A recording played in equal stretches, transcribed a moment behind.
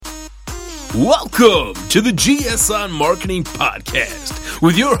Welcome to the GSON Marketing Podcast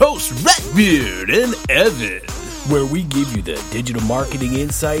with your hosts, Redbeard and Evan, where we give you the digital marketing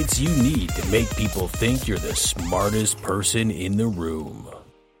insights you need to make people think you're the smartest person in the room.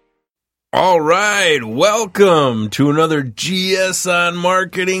 All right, welcome to another GSON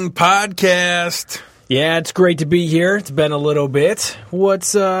Marketing Podcast. Yeah, it's great to be here. It's been a little bit.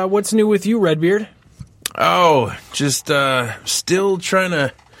 What's new with you, Redbeard? Oh, just still trying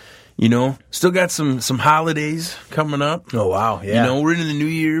to, still got some holidays coming up. Oh, wow, yeah. We're into the new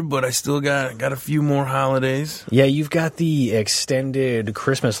year, but I still got a few more holidays. Yeah, you've got the extended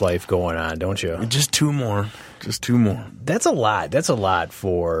Christmas life going on, don't you? Just two more. That's a lot. That's a lot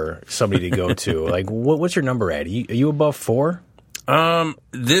for somebody to go to. Like, what's your number at? Are you above 4?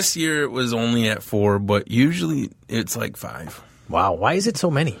 This year it was only at 4, but usually it's like 5. Wow. Why is it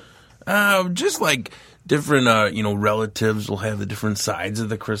so many? Just like different, relatives will have the different sides of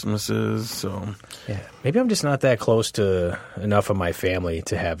the Christmases. So yeah, maybe I'm just not that close to enough of my family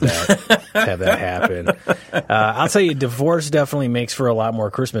to have that happen. I'll tell you, divorce definitely makes for a lot more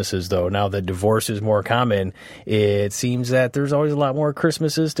Christmases, though. Now that divorce is more common, it seems that there's always a lot more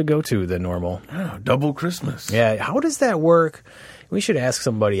Christmases to go to than normal. Oh, double Christmas. Yeah, how does that work? We should ask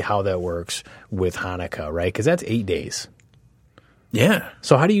somebody how that works with Hanukkah, right? Because that's 8 days. Yeah.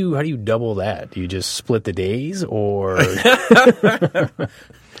 So how do you double that? Do you just split the days, or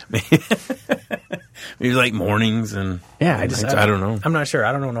maybe like mornings and I don't know. I'm not sure.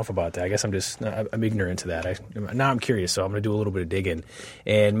 I don't know enough about that. I guess I'm ignorant to that. Now I'm curious, so I'm going to do a little bit of digging,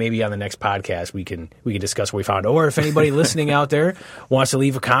 and maybe on the next podcast we can discuss what we found. Or if anybody listening out there wants to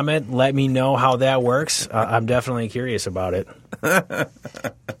leave a comment, let me know how that works. I'm definitely curious about it.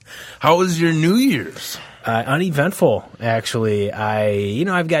 How was your New Year's? Uneventful, actually.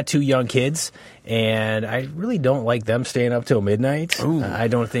 I've got 2 young kids, and I really don't like them staying up till midnight. I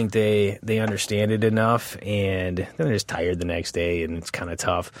don't think they understand it enough, and then they're just tired the next day, and it's kind of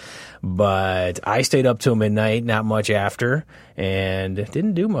tough. But I stayed up till midnight, not much after, and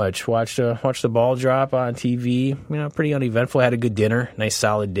didn't do much. Watched the ball drop on TV. Pretty uneventful. Had a good dinner, nice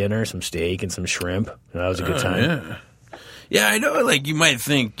solid dinner, some steak and some shrimp. That was a good time. Yeah. Yeah, I know, you might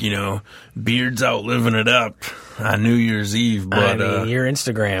think, Beard's out living it up on New Year's Eve, but your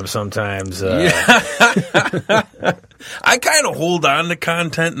Instagram sometimes. I kind of hold on to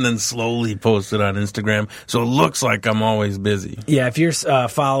content and then slowly post it on Instagram, so it looks like I'm always busy. Yeah, if you're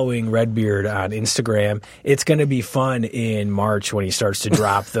following Redbeard on Instagram, it's going to be fun in March when he starts to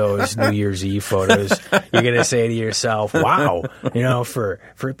drop those New Year's Eve photos. You're going to say to yourself, wow, for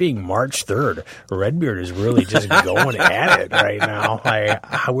it being March 3rd, Redbeard is really just going at it right now.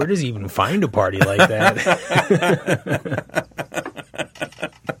 Where does he even find a party like that?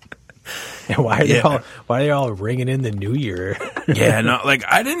 Why are they all ringing in the new year? Yeah, no,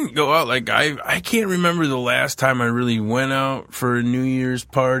 I didn't go out. I can't remember the last time I really went out for a New Year's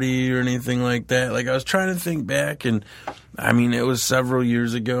party or anything like that. I was trying to think back, and it was several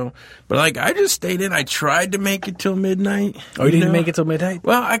years ago. But I just stayed in. I tried to make it till midnight. Oh, you didn't make it till midnight?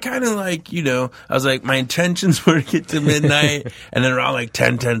 Well, I kind of I was my intentions were to get to midnight, and then around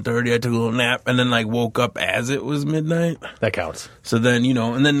 10:30, I took a little nap, and then woke up as it was midnight. That counts. So then,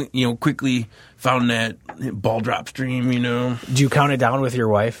 and then, quickly found that ball drop stream, Do you count it down with your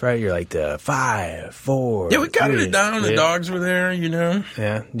wife, right? You're 5, 4. Yeah, we counted 3. it down. The dogs were there,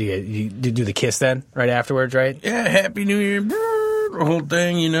 Yeah. Do you do the kiss then, right afterwards, right? Yeah, Happy New Year, the whole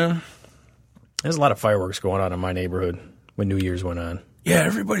thing, There's a lot of fireworks going on in my neighborhood when New Year's went on. Yeah,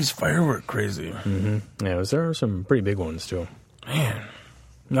 everybody's firework crazy. Mm-hmm. Yeah, there are some pretty big ones, too. Man.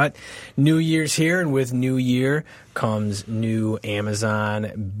 Not New Year's here, and with New Year comes new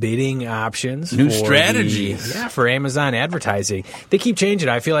Amazon bidding options. New strategies. For Amazon advertising. They keep changing.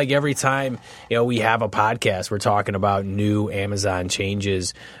 I feel like every time we have a podcast, we're talking about new Amazon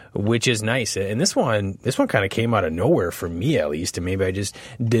changes, which is nice. And this one kind of came out of nowhere for me, at least. And maybe I just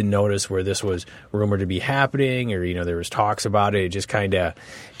didn't notice where this was rumored to be happening, or there was talks about it. It just kind of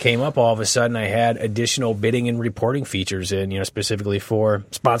came up all of a sudden. I had additional bidding and reporting features in, specifically for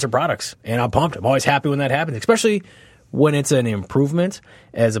sponsored products. And I'm pumped. I'm always happy when that happens, especially when it's an improvement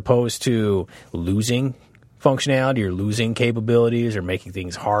as opposed to losing functionality or losing capabilities or making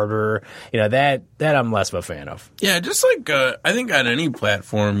things harder. That I'm less of a fan of. Yeah, just I think on any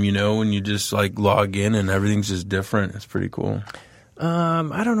platform, when you just log in and everything's just different, it's pretty cool.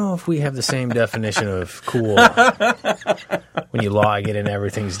 I don't know if we have the same definition of cool. When you log in and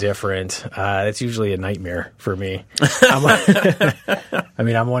everything's different, it's usually a nightmare for me. I'm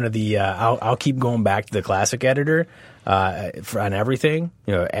one of the. I'll keep going back to the classic editor on everything.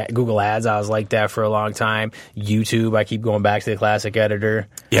 Google Ads, I was like that for a long time. YouTube, I keep going back to the classic editor.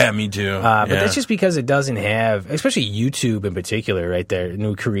 Yeah, me too. But that's just because it doesn't have, especially YouTube in particular, right there,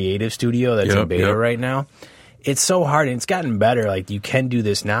 new Creative Studio that's in beta right now. It's so hard, and it's gotten better. Like, you can do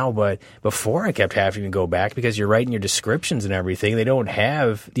this now, but before I kept having to go back because you're writing your descriptions and everything. They don't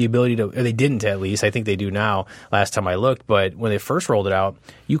have the ability to, or they didn't at least. I think they do now, last time I looked. But when they first rolled it out,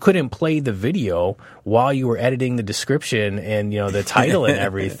 you couldn't play the video while you were editing the description and, the title and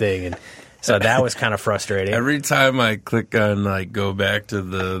everything. And so that was kind of frustrating. Every time I click on, go back to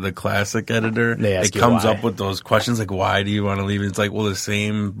the classic editor, it comes up with those questions like, why do you want to leave? It's like, well, the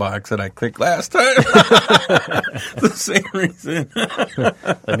same box that I clicked last time. The same reason.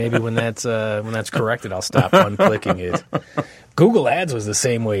 Maybe when that's corrected, I'll stop unclicking it. Google Ads was the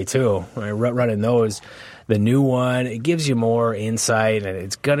same way, too. Running those. The new one, it gives you more insight, and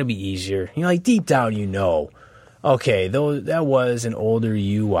it's going to be easier. Deep down, okay, though that was an older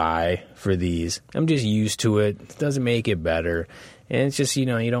UI for these. I'm just used to it. It doesn't make it better. And it's just, you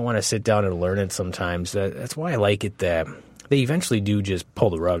don't want to sit down and learn it sometimes. That's why I like it that they eventually do just pull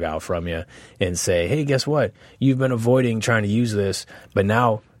the rug out from you and say, hey, guess what? You've been avoiding trying to use this, but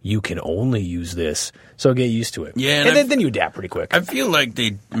now you can only use this. So get used to it. Yeah, and then you adapt pretty quick. I feel like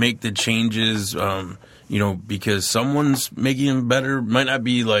they make the changes because someone's making them better. Might not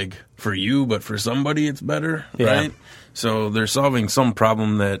be for you, but for somebody it's better, right? So they're solving some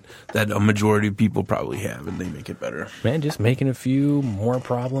problem that a majority of people probably have, and they make it better. Man, just making a few more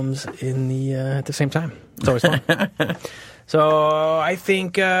problems at the same time. It's always fun. So I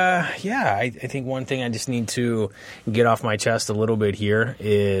think, I think one thing I just need to get off my chest a little bit here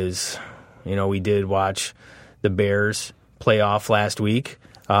is, we did watch the Bears playoff last week.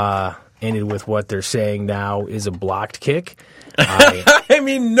 Ended with what they're saying now is a blocked kick. I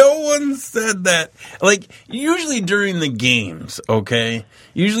mean, no one said that. Usually during the games, okay?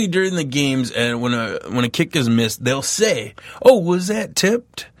 Usually during the games, and when a kick is missed, they'll say, "Oh, was that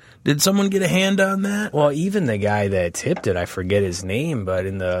tipped? Did someone get a hand on that?" Well, even the guy that tipped it, I forget his name, but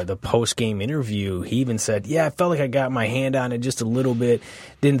in the post-game interview, he even said, yeah, I felt like I got my hand on it just a little bit.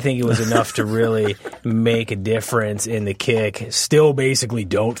 Didn't think it was enough to really make a difference in the kick. Still basically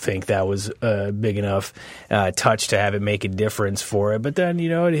don't think that was a big enough touch to have it make a difference for it. But then,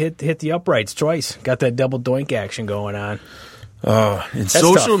 it hit the uprights twice. Got that double doink action going on. Oh, and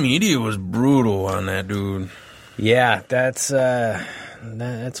social media was brutal on that dude. Yeah, that's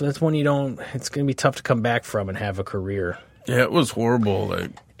one you don't. It's going to be tough to come back from and have a career. Yeah, it was horrible.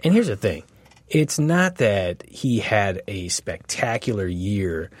 And here's the thing: it's not that he had a spectacular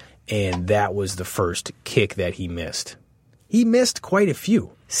year and that was the first kick that he missed. He missed quite a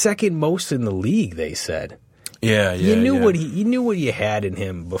few, second most in the league. They said. Yeah. You knew what you had in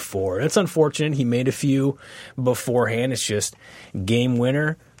him before. It's unfortunate he made a few beforehand. It's just game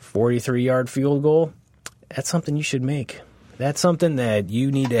winner, 43-yard field goal. That's something you should make. That's something that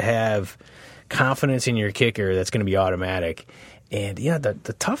you need to have confidence in your kicker that's going to be automatic. And,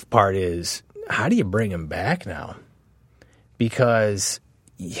 the tough part is, how do you bring him back now? Because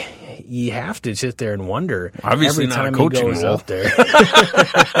you have to sit there and wonder obviously every time not a coaching he goes role. up there.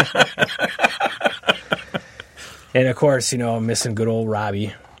 And, of course, missing good old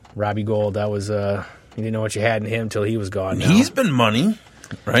Robbie Gould. That was you didn't know what you had in him until he was gone now. He's been money.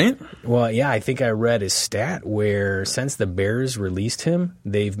 Right? Well, yeah, I think I read a stat where since the Bears released him,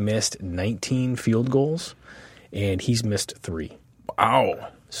 they've missed 19 field goals, and he's missed 3. Wow.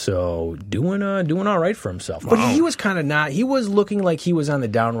 So doing all right for himself. Wow. But he was kind of not. He was looking like he was on the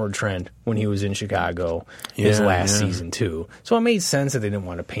downward trend when he was in Chicago his last season, too. So it made sense that they didn't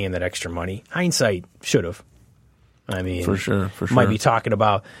want to pay him that extra money. Hindsight, should have. I mean, for sure. Might be talking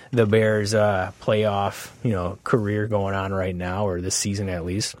about the Bears' playoff, career going on right now, or this season at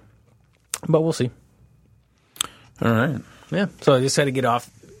least. But we'll see. All right. Yeah. So I just had to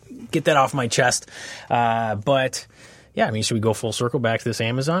get that off my chest. But yeah, I mean, should we go full circle back to this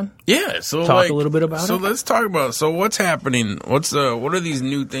Amazon? Yeah. So talk a little bit about it. So let's talk about. So what's happening? What are these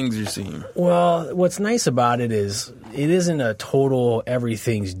new things you're seeing? Well, what's nice about it is it isn't a total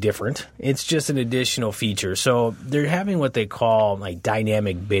everything's different. It's just an additional feature. So they're having what they call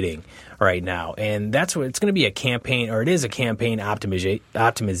dynamic bidding, right now. And that's what it's going to be, a campaign, or it is a campaign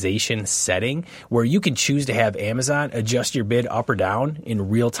optimization setting where you can choose to have Amazon adjust your bid up or down in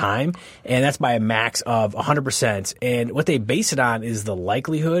real time. And that's by a max of 100%. And what they base it on is the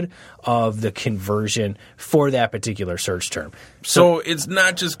likelihood of the conversion for that particular search term. So it's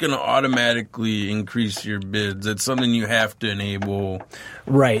not just going to automatically increase your bids. It's something you have to enable.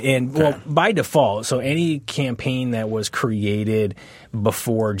 Right. And well, by default, so any campaign that was created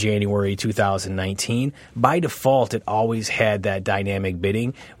before January 2019, by default, it always had that dynamic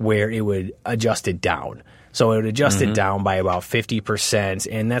bidding where it would adjust it down. So it would adjust it down by about 50%,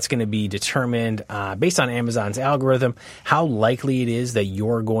 and that's going to be determined based on Amazon's algorithm, how likely it is that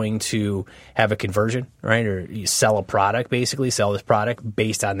you're going to have a conversion, right? Or you sell a product, basically, sell this product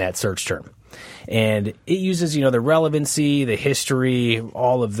based on that search term. And it uses, the relevancy, the history,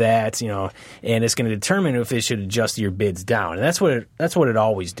 all of that, and it's going to determine if it should adjust your bids down. And that's what it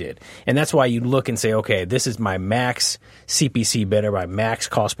always did. And that's why you look and say, okay, this is my max CPC bid or my max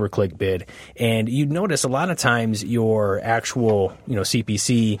cost per click bid. And you notice a lot of times your actual,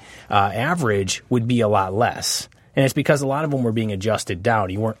 CPC average would be a lot less. And it's because a lot of them were being adjusted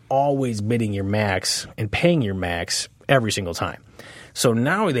down. You weren't always bidding your max and paying your max every single time. So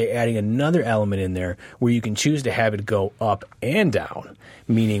now they're adding another element in there where you can choose to have it go up and down,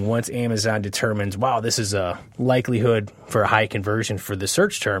 meaning once Amazon determines, wow, this is a likelihood for a high conversion for the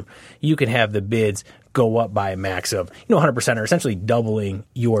search term, you can have the bids go up by a max of 100%, or essentially doubling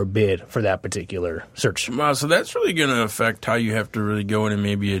your bid for that particular search. Wow, so that's really going to affect how you have to really go in and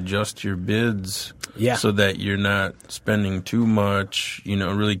maybe adjust your bids so that you're not spending too much,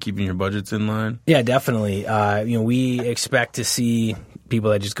 really keeping your budgets in line? Yeah, definitely. We expect to see people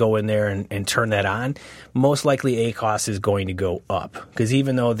that just go in there and turn that on. Most likely ACoS is going to go up because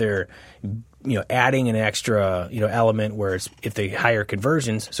even though they're adding an extra, element where it's if they higher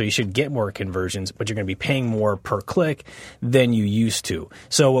conversions, so you should get more conversions, but you're going to be paying more per click than you used to.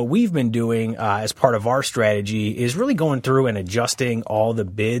 So what we've been doing as part of our strategy is really going through and adjusting all the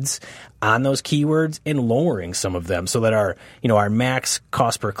bids on those keywords and lowering some of them so that our max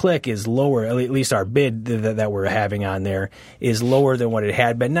cost per click is lower, at least our bid that we're having on there is lower than what it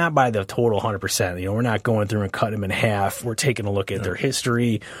had, but not by the total 100%. We're not going through and cutting them in half. We're taking a look at their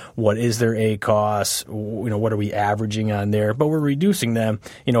history. What is their ACoS? What are we averaging on there? But we're reducing them,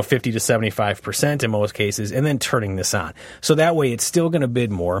 50 to 75% in most cases, and then turning this on. So that way it's still going to bid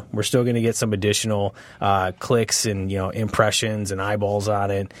more. We're still going to get some additional clicks and, impressions and eyeballs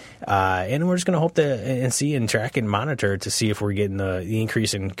on it. And we're just going to hope and see and track and monitor to see if we're getting the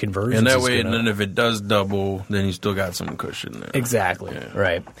increase in conversions. And that way, and then if it does double, then you still got some cushion there. Exactly. Yeah.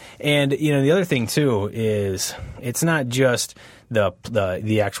 Right. And, the other thing, too, is it's not just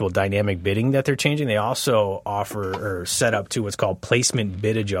the actual dynamic bidding that they're changing. They also offer or set up to what's called placement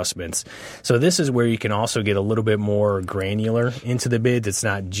bid adjustments. So this is where you can also get a little bit more granular into the bids. It's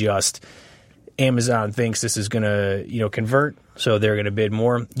not just Amazon thinks this is going to, convert, so they're going to bid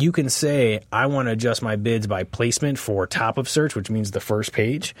more. You can say, I want to adjust my bids by placement for top of search, which means the first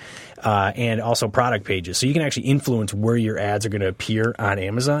page, and also product pages. So you can actually influence where your ads are going to appear on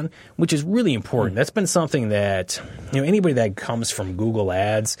Amazon, which is really important. That's been something that, anybody that comes from Google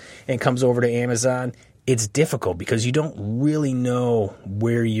Ads and comes over to Amazon, it's difficult because you don't really know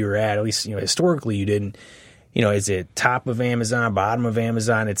where you're at least, historically you didn't. Is it top of Amazon, bottom of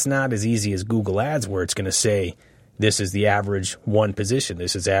Amazon? It's not as easy as Google Ads where it's going to say, this is the average 1 position,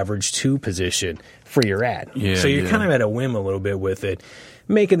 this is average 2 position for your ad. Yeah, so you're kind of at a whim a little bit with it,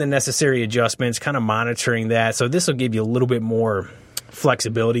 making the necessary adjustments, kind of monitoring that. So this will give you a little bit more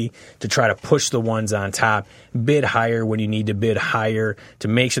flexibility to try to push the ones on top, bid higher when you need to bid higher to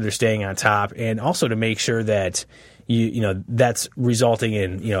make sure they're staying on top, and also to make sure that that's resulting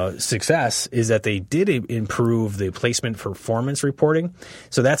in, success is that they did improve the placement performance reporting.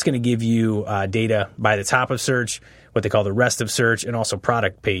 So that's going to give you data by the top of search, what they call the rest of search, and also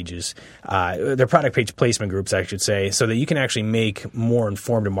product pages. Their product page placement groups, I should say, so that you can actually make more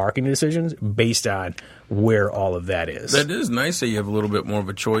informed marketing decisions based on where all of that is. That is nice that you have a little bit more of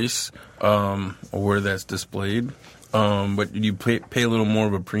a choice where that's displayed. But you pay a little more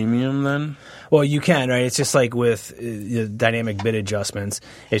of a premium then? Well, you can, right? It's just like with dynamic bid adjustments.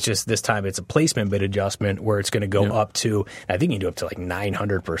 It's just this time it's a placement bid adjustment where it's going to go up to, I think you can do up to like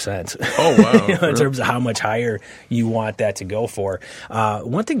 900%. Oh, wow. In terms of how much higher you want that to go for.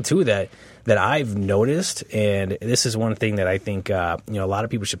 One thing, too, that I've noticed, and this is one thing that I think a lot of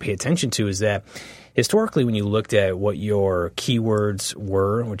people should pay attention to, is that historically, when you looked at what your keywords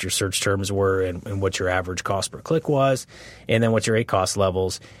were, what your search terms were, and what your average cost per click was, and then what your ACoS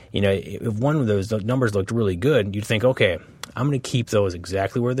levels, if one of those numbers looked really good, you'd think, okay, I'm going to keep those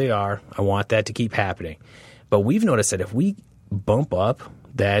exactly where they are. I want that to keep happening. But we've noticed that if we bump up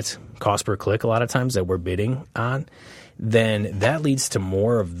that cost per click a lot of times that we're bidding on, then that leads to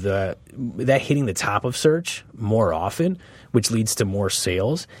more of that hitting the top of search more often, which leads to more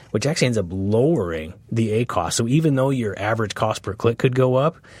sales, which actually ends up lowering the A cost. So even though your average cost per click could go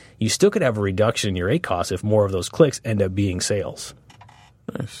up, you still could have a reduction in your A cost if more of those clicks end up being sales.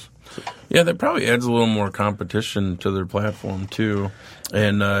 Nice. Yeah, that probably adds a little more competition to their platform too,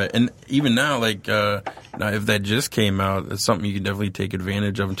 and even now, like now if that just came out, it's something you can definitely take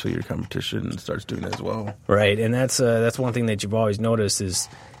advantage of until your competition starts doing that as well. Right, and that's one thing that you've always noticed is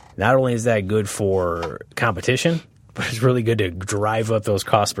not only is that good for competition, but it's really good to drive up those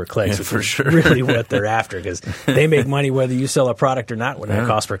costs per click. Yeah, for sure. Really what they're after, because they make money whether you sell a product or not when that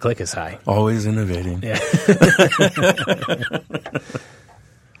cost per click is high. Always innovating. Yeah.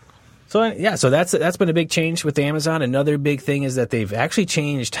 So that's been a big change with Amazon. Another big thing is that they've actually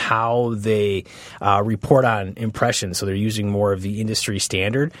changed how they report on impressions. So they're using more of the industry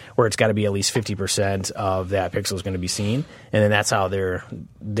standard, where it's got to be at least 50% of that pixel is going to be seen, and then that's how they're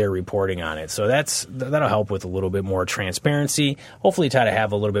reporting on it. So that'll help with a little bit more transparency. Hopefully, try to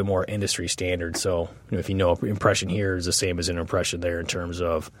have a little bit more industry standard. So if you know, an impression here is the same as an impression there in terms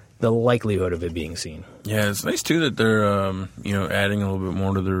of the likelihood of it being seen. Yeah, it's nice too that they're adding a little bit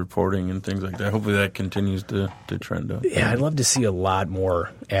more to the reporting and things like that. Hopefully that continues to trend up. Yeah, I'd love to see a lot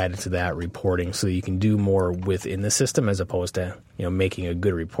more added to that reporting so you can do more within the system as opposed to making a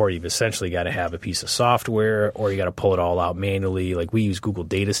good report. You've essentially got to have a piece of software, or you got to pull it all out manually. Like we use Google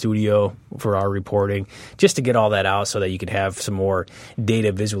Data Studio for our reporting just to get all that out so that you can have some more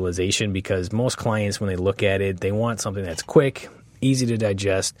data visualization, because most clients, when they look at it, they want something that's quick, easy to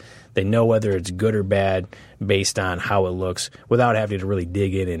digest. They know whether it's good or bad based on how it looks without having to really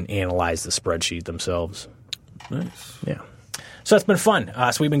dig in and analyze the spreadsheet themselves. Nice. Yeah. So that's been fun.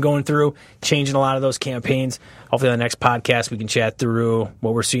 So we've been going through, changing a lot of those campaigns. Hopefully on the next podcast we can chat through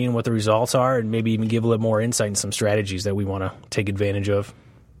what we're seeing, what the results are, and maybe even give a little more insight and some strategies that we want to take advantage of.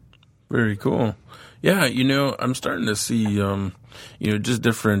 Very cool. Yeah, I'm starting to see, just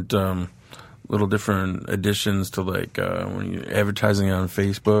different little different additions to when you're advertising on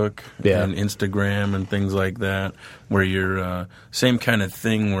Facebook and Instagram and things like that, where you're same kind of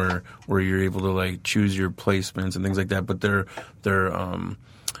thing where you're able to choose your placements and things like that, but they're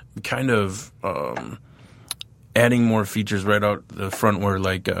kind of adding more features right out the front where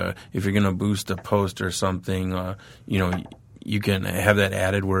if you're going to boost a post or something, you can have that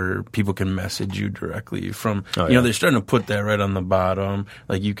added where people can message you directly from, they're starting to put that right on the bottom.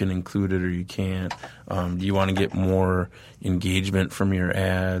 Like you can include it or you can't. Do you want to get more engagement from your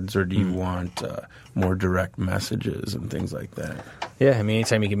ads, or do you want more direct messages and things like that? Yeah,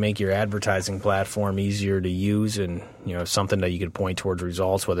 anytime you can make your advertising platform easier to use and, something that you can point towards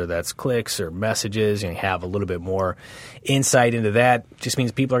results, whether that's clicks or messages, and have a little bit more insight into that, just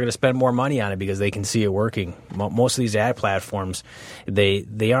means people are going to spend more money on it because they can see it working. Most of these ad platforms,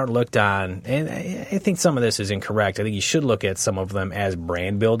 they aren't looked on, and I think some of this is incorrect. I think you should look at some of them as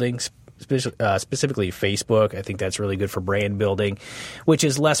brand building, specifically Facebook. I think that's really good for brand building, which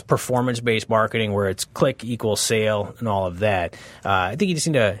is less performance-based marketing where it's click equals sale and all of that. I think you just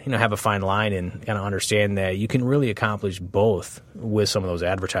need to have a fine line and kind of understand that you can really accomplish both with some of those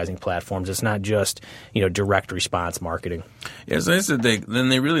advertising platforms. It's not just direct response marketing. Yeah, so I said they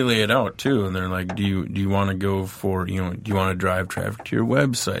really lay it out too, and they're like, do you want to go for do you want to drive traffic to your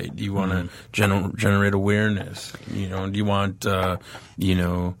website? Do you want to generate awareness? Do you want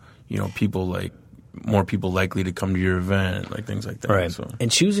people more people likely to come to your event, things like that. Right. So.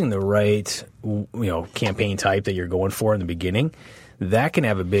 And choosing the right, campaign type that you're going for in the beginning, that can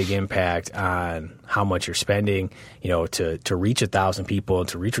have a big impact on how much you're spending, to reach 1,000 people and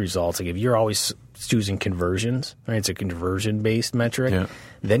to reach results. Like if you're always choosing conversions, right? It's a conversion-based metric.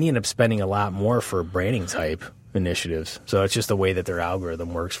 Then you end up spending a lot more for branding type initiatives. So it's just the way that their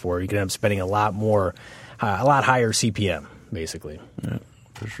algorithm works for you. You can end up spending a lot higher CPM, basically. Yeah.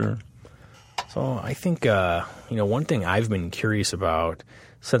 For sure. So I think, one thing I've been curious about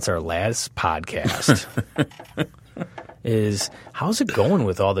since our last podcast is how's it going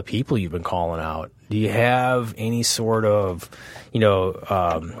with all the people you've been calling out? Do you have any sort of,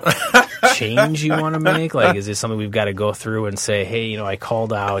 change you want to make? Is it something we've got to go through and say, hey, I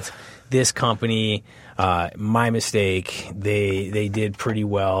called out this company, my mistake. They did pretty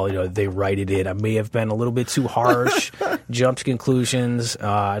well. They righted it. I may have been a little bit too harsh, jumped to conclusions.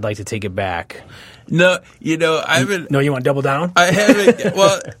 I'd like to take it back. No, I haven't. No, you want to double down? I haven't.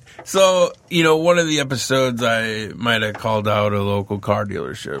 Well, so, one of the episodes I might have called out a local car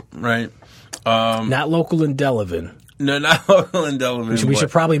dealership, right? Not local in Delavan. No, not local in Delavan. We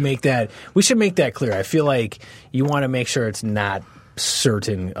should probably make that. We should make that clear. I feel like you want to make sure it's not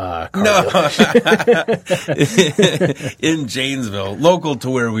certain. No, in Janesville, local to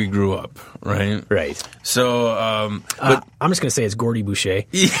where we grew up, right? Right. So, but I'm just gonna say it's Gordy Boucher.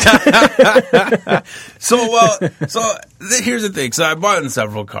 Here's the thing. So I bought in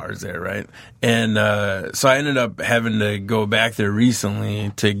several cars there, right? And so I ended up having to go back there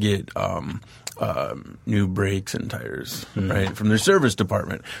recently to get new brakes and tires, right, from their service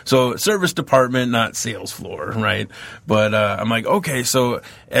department. So service department, not sales floor, right? But I'm like, okay, so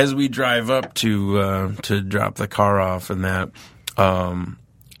as we drive up to drop the car off and that,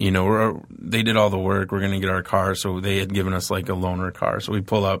 they did all the work. We're going to get our car. So they had given us like a loaner car. So we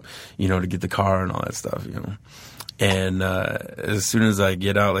pull up, to get the car and all that stuff, And as soon as I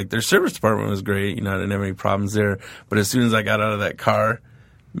get out, like their service department was great. I didn't have any problems there. But as soon as I got out of that car,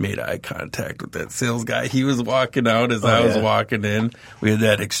 made eye contact with that sales guy. He was walking out as I was walking in. We had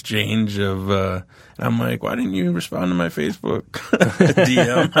that exchange of, and I'm like, why didn't you respond to my Facebook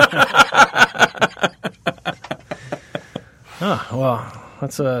DM? Well,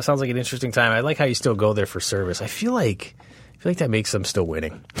 that sounds like an interesting time. I like how you still go there for service. I feel like that makes them still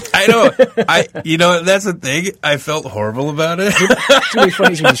winning. I know. That's the thing. I felt horrible about it. It's really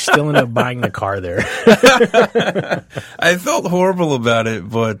funny because you still end up buying the car there. I felt horrible about it,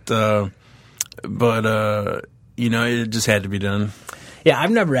 but it just had to be done. Yeah,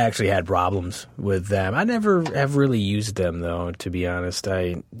 I've never actually had problems with them. I never have really used them, though, to be honest.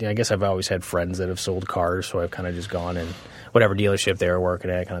 I guess I've always had friends that have sold cars, so I've kind of just gone and whatever dealership they were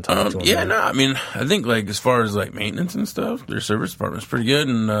working at, kind of talked to them. Yeah, no, I mean, I think like as far as like maintenance and stuff, their service department's pretty good,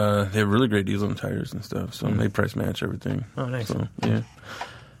 and they have really great deals on tires and stuff. So they price match everything. Oh, nice. So, yeah.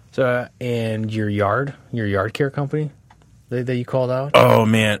 So, and your yard care company that you called out? Oh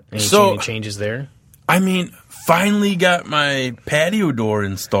man, Any changes there? I mean, finally got my patio door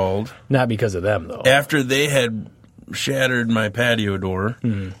installed. Not because of them, though. After they had shattered my patio door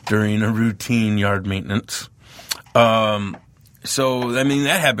during a routine yard maintenance. So, I mean,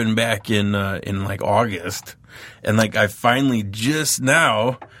 that happened back in like August. And like I finally just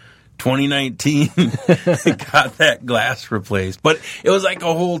now, 2019, got that glass replaced. But it was like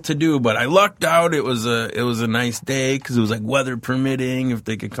a whole to-do. But I lucked out. It was a nice day because it was like weather permitting if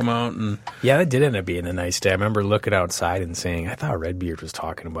they could come out. And yeah, that did end up being a nice day. I remember looking outside and saying, I thought Redbeard was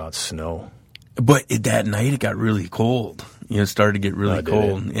talking about snow. But that night it got really cold. It started to get really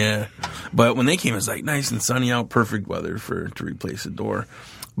cold. Yeah. But when they came, it was like nice and sunny out, perfect weather to replace the door.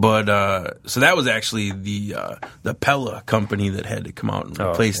 But so that was actually the Pella company that had to come out and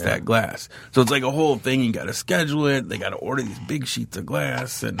replace that glass. So it's like a whole thing. You got to schedule it. They got to order these big sheets of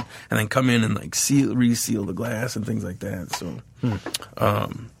glass and then come in and like reseal the glass and things like that. So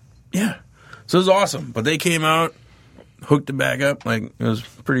yeah. So it was awesome. But they came out, hooked it back up. Like it was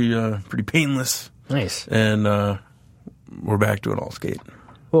pretty painless. Nice. And we're back to an all skate.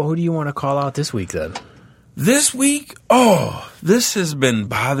 Well, who do you want to call out this week then? This week, this has been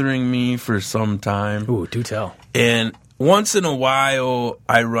bothering me for some time. Ooh, do tell. And once in a while,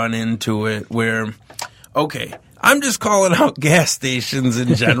 I run into it where, okay, I'm just calling out gas stations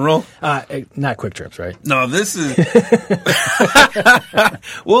in general. Not Quick Trips, right? No, this is...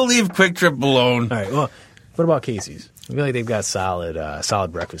 We'll leave Quick Trip alone. All right, well, what about Casey's? I feel like they've got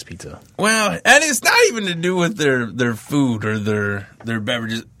solid breakfast pizza. Well, and it's not even to do with their food or their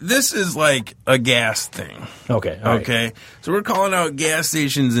beverages. This is like a gas thing. Okay. Okay. Right. So we're calling out gas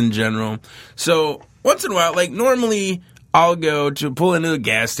stations in general. So once in a while, like normally I'll go to pull into a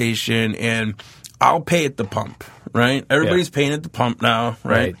gas station and I'll pay at the pump, right? Everybody's paying at the pump now,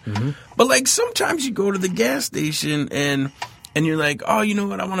 right? Mm-hmm. But like sometimes you go to the gas station and you're like, oh, you know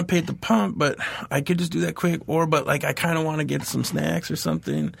what? I want to pay at the pump, but I could just do that quick. But like, I kind of want to get some snacks or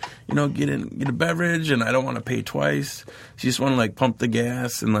something, get a beverage, and I don't want to pay twice. So you just want to like pump the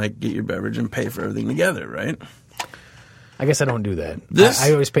gas and like get your beverage and pay for everything together, right? I guess I don't do that.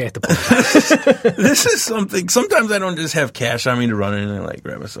 I always pay at the pump. This is something. Sometimes I don't just have cash on me to run in and like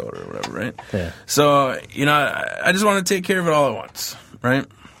grab a soda or whatever, right? Yeah. So I just want to take care of it all at once, right?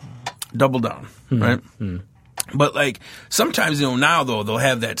 Double down, right? Mm-hmm. But like sometimes, now though, they'll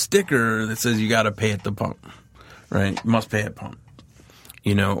have that sticker that says you got to pay at the pump, right? You must pay at pump.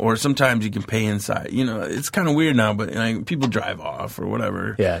 You know, or sometimes you can pay inside. You know, it's kind of weird now, but like, people drive off or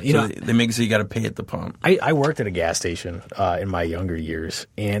whatever. Yeah, you know, they make it so you got to pay at the pump. I worked at a gas station in my younger years,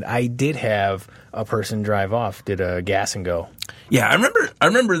 and I did have a person drive off, did a gas and go. Yeah, I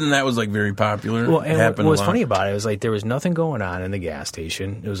remember then that was like very popular. Well, and what was funny about it was like there was nothing going on in the gas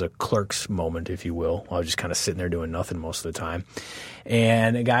station. It was a clerk's moment, if you will. I was just kind of sitting there doing nothing most of the time.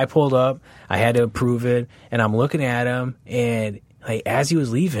 And a guy pulled up. I had to approve it, and I'm looking at him, and like as he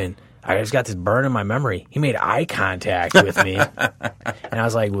was leaving, I just got this burn in my memory. He made eye contact with me, and I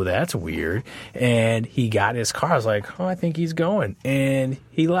was like, "Well, that's weird." And he got in his car. I was like, "Oh, I think he's going," and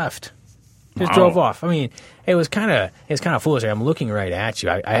he left. Just drove off. I mean, it was kind of foolish. I'm looking right at you.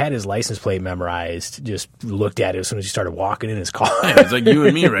 I had his license plate memorized. Just looked at it as soon as he started walking in his car. Yeah, it's like you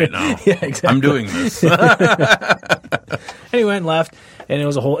and me right now. Yeah, exactly. I'm doing this. And he went and left, and it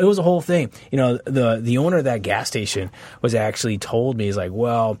was a whole thing. You know, the owner of that gas station was actually told me, he's like,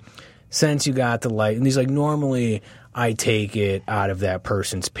 well, since you got the light, and he's like, normally I take it out of that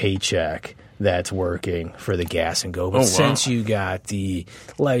person's paycheck that's working for the gas and go. But since you got the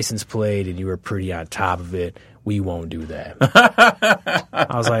license plate and you were pretty on top of it, we won't do that.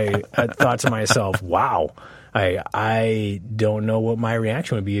 I thought to myself, wow. I don't know what my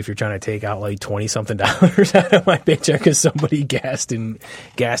reaction would be if you're trying to take out like $20-something out of my paycheck because somebody gassed and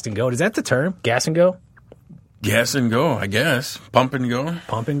go. Is that the term? Gas and go? Gas and go, I guess. Pump and go.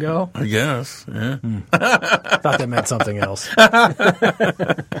 Pump and go? I guess, yeah. I thought that meant something else.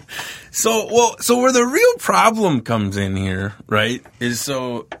 So where the real problem comes in here, right, is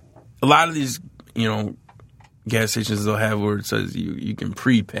so a lot of these, you know, gas stations, they'll have where it says you can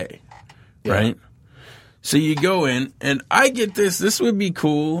prepay, right? So you go in, and I get this. This would be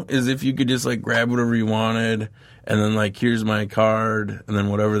cool, is if you could just, like, grab whatever you wanted, and then, like, here's my card, and then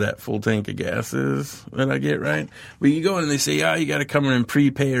whatever that full tank of gas is that I get, right? But you go in and they say, you got to come in and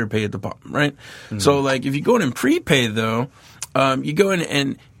prepay or pay at the pump, right? Mm-hmm. So, like, if you go in and prepay, though, you go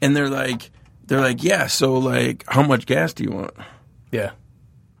in and they're like, yeah, so, like, how much gas do you want? Yeah.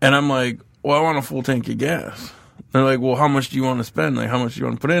 And I'm like, well, I want a full tank of gas. They're like, well, how much do you want to spend? Like, how much do you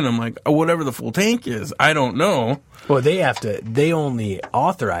want to put in? I'm like, whatever the full tank is. I don't know. Well, they only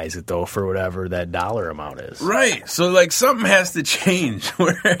authorize it, though, for whatever that dollar amount is. Right. So, like, something has to change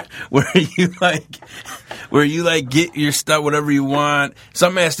where you get your stuff, whatever you want.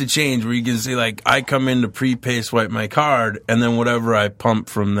 Something has to change where you can say, like, I come in to prepay, swipe my card, and then whatever I pump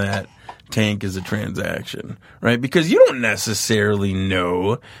from that tank is a transaction, right? Because you don't necessarily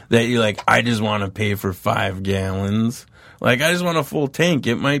know that you're like, I just want to pay for 5 gallons. Like, I just want a full tank.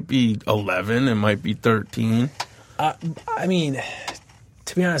 It might be 11. It might be 13. I mean,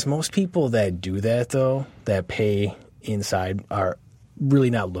 to be honest, most people that do that, though, that pay inside are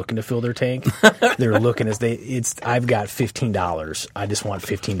really not looking to fill their tank. They're looking I've got $15. I just want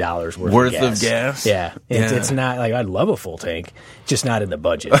 $15 worth of gas. Yeah. It's not like I'd love a full tank, just not in the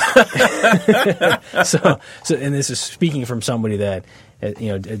budget. So, and this is speaking from somebody that,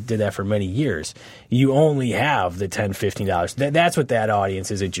 did that for many years. You only have the $10, $15. That's what that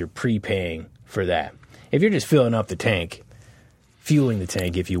audience is, that you're prepaying for that. If you're just filling up the tank, fueling the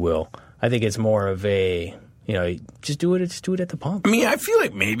tank, if you will, I think it's more of a, just do it at the pump. I mean, I feel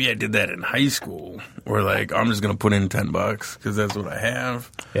like maybe I did that in high school, where like I'm just gonna put in $10 because that's what I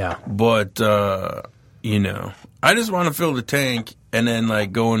have. Yeah. But I just want to fill the tank and then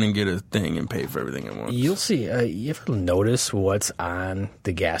like go in and get a thing and pay for everything at once. You'll see. You ever notice what's on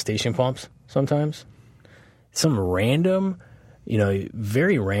the gas station pumps sometimes? Some random,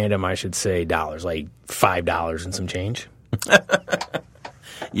 very random, I should say, dollars, like $5 and some change.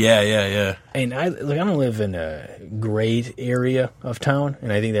 Yeah. And I don't live in a great area of town,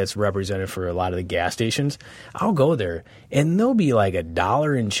 and I think that's represented for a lot of the gas stations. I'll go there, and there'll be like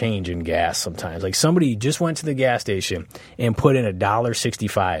 $1 and change in gas sometimes. Like somebody just went to the gas station and put in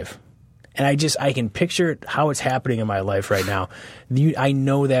 $1.65. And I can picture how it's happening in my life right now. I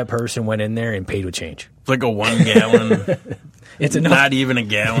know that person went in there and paid with change. It's like a 1 gallon. It's enough, not even a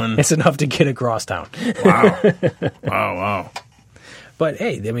gallon. It's enough to get across town. Wow. But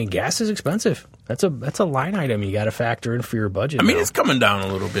hey, I mean, gas is expensive. That's a line item you got to factor in for your budget. I mean, now. It's coming down a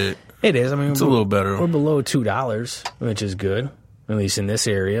little bit. It is. I mean, it's a little better. We're below $2, which is good, at least in this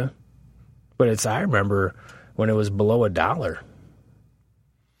area. But I remember when it was below $1.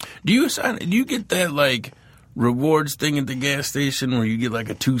 Do you get that like rewards thing at the gas station where you get like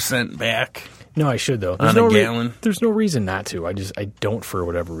a 2-cent back? No, I should though. On a gallon. There's no reason not to. I don't for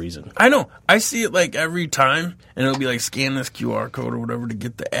whatever reason. I know. I see it like every time, and it'll be like scan this QR code or whatever to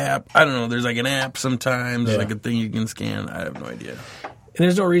get the app. I don't know. There's like an app sometimes. There's like a thing you can scan. I have no idea. And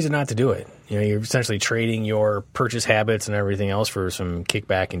there's no reason not to do it. You're essentially trading your purchase habits and everything else for some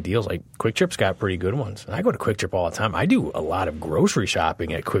kickback and deals. Like Quick Trip's got pretty good ones. And I go to Quick Trip all the time. I do a lot of grocery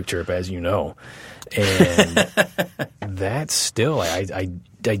shopping at Quick Trip, as you know. And that's still, I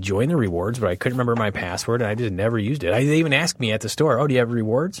joined the rewards, but I couldn't remember my password, and I just never used it. They even asked me at the store, "Oh, do you have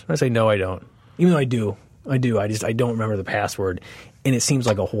rewards?" I say, "No, I don't." Even though I do. I don't remember the password. And it seems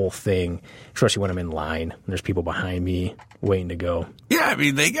like a whole thing, especially when I'm in line and there's people behind me waiting to go. Yeah, I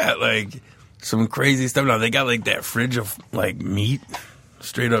mean, they got like some crazy stuff now. They got like that fridge of like meat,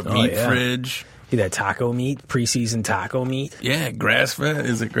 straight up meat fridge. See that taco meat, preseason taco meat? Yeah, grass fed.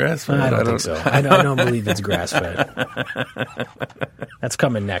 Is it grass fed? I don't think so. I don't believe it's grass fed. That's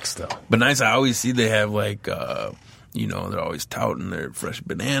coming next, though. But nice. I always see they have like, they're always touting their fresh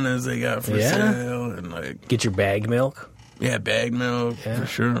bananas they got for sale, and like get your bag milk. Yeah, bag milk for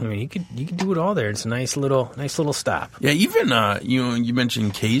sure. I mean, you could do it all there. It's a nice little stop. Yeah, even you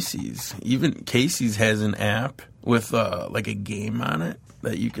mentioned Casey's. Even Casey's has an app with like a game on it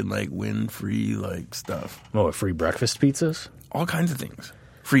that you can like win free like stuff. Oh, free breakfast pizzas? All kinds of things.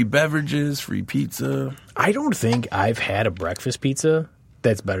 Free beverages, free pizza. I don't think I've had a breakfast pizza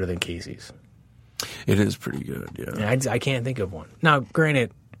that's better than Casey's. It is pretty good, yeah. I can't think of one. Now,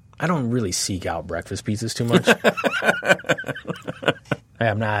 granted, I don't really seek out breakfast pizzas too much.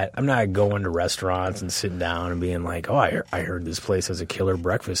 I'm not going to restaurants and sitting down and being like, "Oh, I heard this place has a killer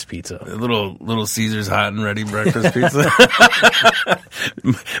breakfast pizza." A little Caesar's hot and ready breakfast pizza.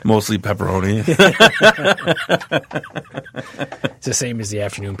 Mostly pepperoni. It's the same as the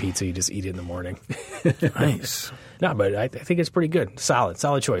afternoon pizza. You just eat it in the morning. Nice. No, but I think it's pretty good. Solid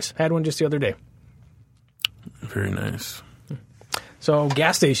choice. Had one just the other day. Very nice. So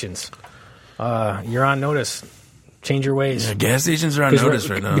gas stations, you're on notice. Change your ways. Yeah, gas stations are on notice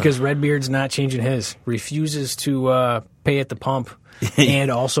right now. Because Redbeard's not changing his. Refuses to pay at the pump and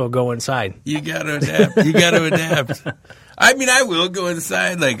also go inside. You got to adapt. I mean, I will go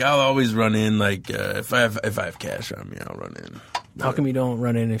inside. Like, I'll always run in. Like, if I have cash on me, I'll run in. But how come you don't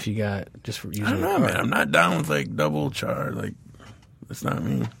run in if you got just using I don't know, man. I'm not down with, like, double charge. Like, that's not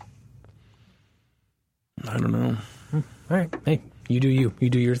me. I don't know. All right. Hey, you do you. You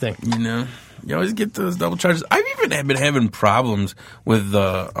do your thing. You know? You always get those double charges. I've even been having problems with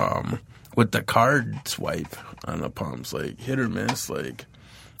the card swipe on the pumps, like hit or miss. Like,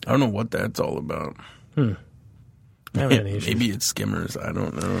 I don't know what that's all about. Maybe it's skimmers. I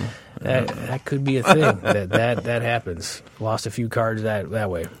don't know. That could be a thing. that happens. Lost a few cards that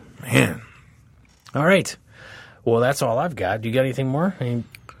way. Man. All right. Well, that's all I've got. Do you got anything more?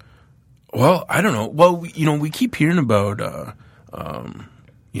 Well, I don't know. Well, we keep hearing about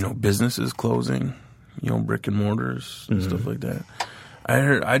businesses closing, brick and mortars and stuff like that.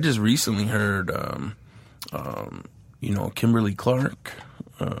 I just recently heard, Kimberly Clark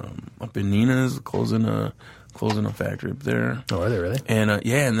up in Nina's closing a factory up there. Oh, are they really? And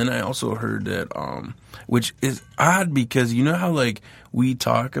and then I also heard that, which is odd because you know how like we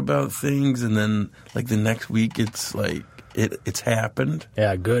talk about things and then like the next week it's like it's happened.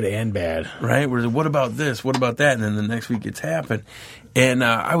 Yeah, good and bad. Right? Where what about this? What about that? And then the next week it's happened. And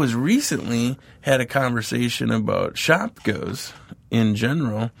I was recently had a conversation about Shopgoes in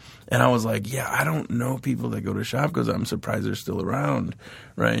general. And I was like, yeah, I don't know people that go to Shopgoes. I'm surprised they're still around,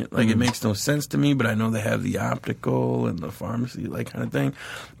 right? Like, it makes no sense to me, but I know they have the optical and the pharmacy, like, kind of thing.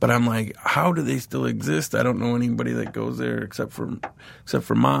 But I'm like, how do they still exist? I don't know anybody that goes there except for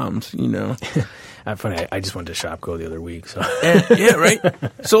moms, Funny, I just went to Shopgo the other week. So yeah, right?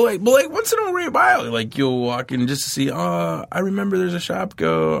 So, like once in a while, like, you'll walk in just to see, I remember there's a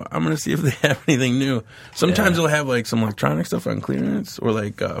Shopgo. I'm going to see if they have anything new. Sometimes they'll have, like, some electronic stuff on clearance or,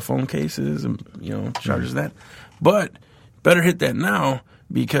 like, phone cases and, charges that. But better hit that now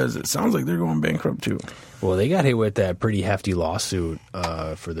because it sounds like they're going bankrupt, too. Well, they got hit with that pretty hefty lawsuit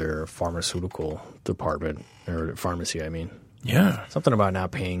for their pharmaceutical department, or pharmacy, I mean. Yeah. Something about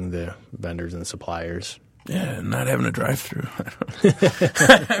not paying the vendors and suppliers. Yeah, not having a drive-through.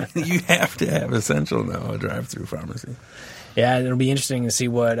 You have to have essential now, a drive-through pharmacy. Yeah, it'll be interesting to see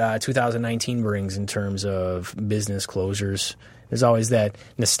what 2019 brings in terms of business closures. There's always that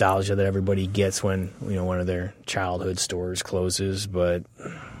nostalgia that everybody gets when one of their childhood stores closes, but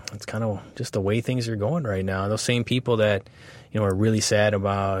it's kind of just the way things are going right now. Those same people that are really sad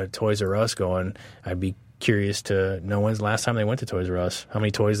about Toys R Us going, I'd be curious to know when's the last time they went to Toys R Us, how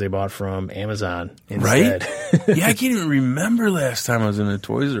many toys they bought from Amazon instead. Right? Yeah, I can't even remember last time I was in a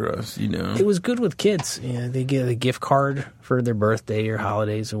Toys R Us, It was good with kids. They get a gift card for their birthday or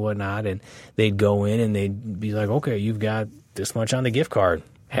holidays and whatnot, and they'd go in and they'd be like, okay, you've got this much on the gift card.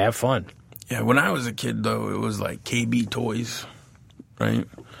 Have fun. Yeah, when I was a kid, though, it was like KB Toys. right?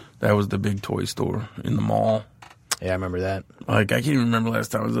 That was the big toy store in the mall. Yeah, I remember that. Like, I can't even remember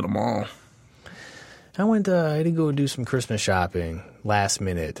last time I was at a mall. I had to go do some Christmas shopping last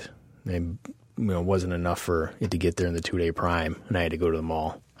minute. And, it wasn't enough for it to get there in the 2-day prime, and I had to go to the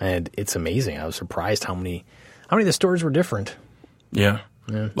mall. And it's amazing. I was surprised how many of the stores were different. Yeah.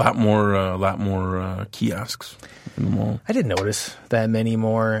 A lot more kiosks in the mall. I didn't notice that many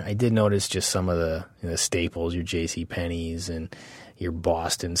more. I did notice just some of the staples, your JCPenney's and your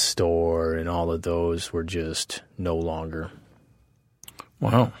Boston store, and all of those were just no longer.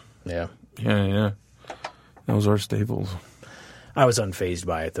 Wow. Yeah. Yeah. Those are staples. I was unfazed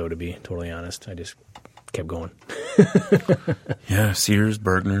by it, though, to be totally honest. I just kept going. Yeah, Sears,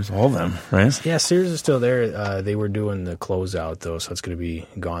 Bergner's, all of them, right? Yeah, Sears is still there. They were doing the closeout, though, so it's going to be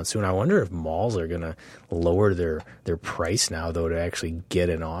gone soon. I wonder if malls are going to lower their price now, though, to actually get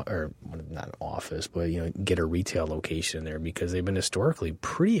not an office, but get a retail location there, because they've been historically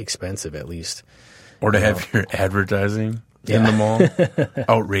pretty expensive, at least. Or to have your advertising in the mall.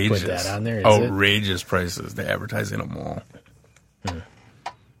 Outrageous. Put that on there, outrageous prices to advertise in a mall.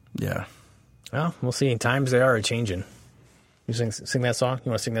 Yeah. Well, we'll see. Times, they are a-changing. You sing that song? You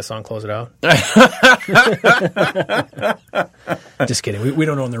want to sing that song, close it out? Just kidding. We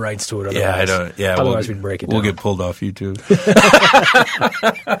don't own the rights to it. Otherwise. Yeah, I don't. Yeah, otherwise we'd break it down. We'll get pulled off YouTube.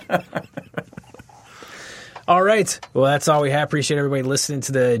 All right. Well, that's all we have. Appreciate everybody listening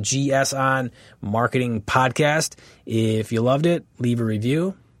to the GS on Marketing podcast. If you loved it, leave a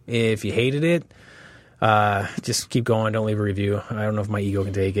review. If you hated it, just keep going. Don't leave a review. I don't know if my ego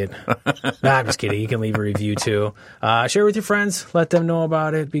can take it. Nah, I'm just kidding. You can leave a review too. Share with your friends. Let them know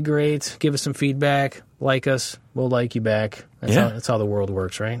about it. Be great. Give us some feedback. Like us. We'll like you back. That's how the world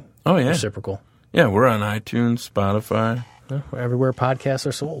works, right? Oh, yeah. Reciprocal. Yeah, we're on iTunes, Spotify. Everywhere podcasts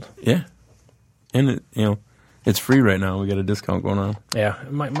are sold. Yeah. And, it's free right now. We got a discount going on. Yeah.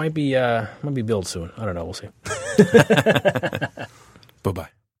 It might be billed soon. I don't know. We'll see. Bye-bye.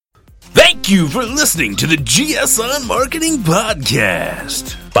 Thank you for listening to the GS on Marketing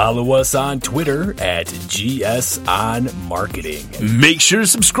podcast. Follow us on Twitter at GS on Marketing. Make sure to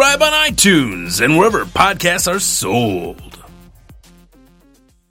subscribe on iTunes and wherever podcasts are sold.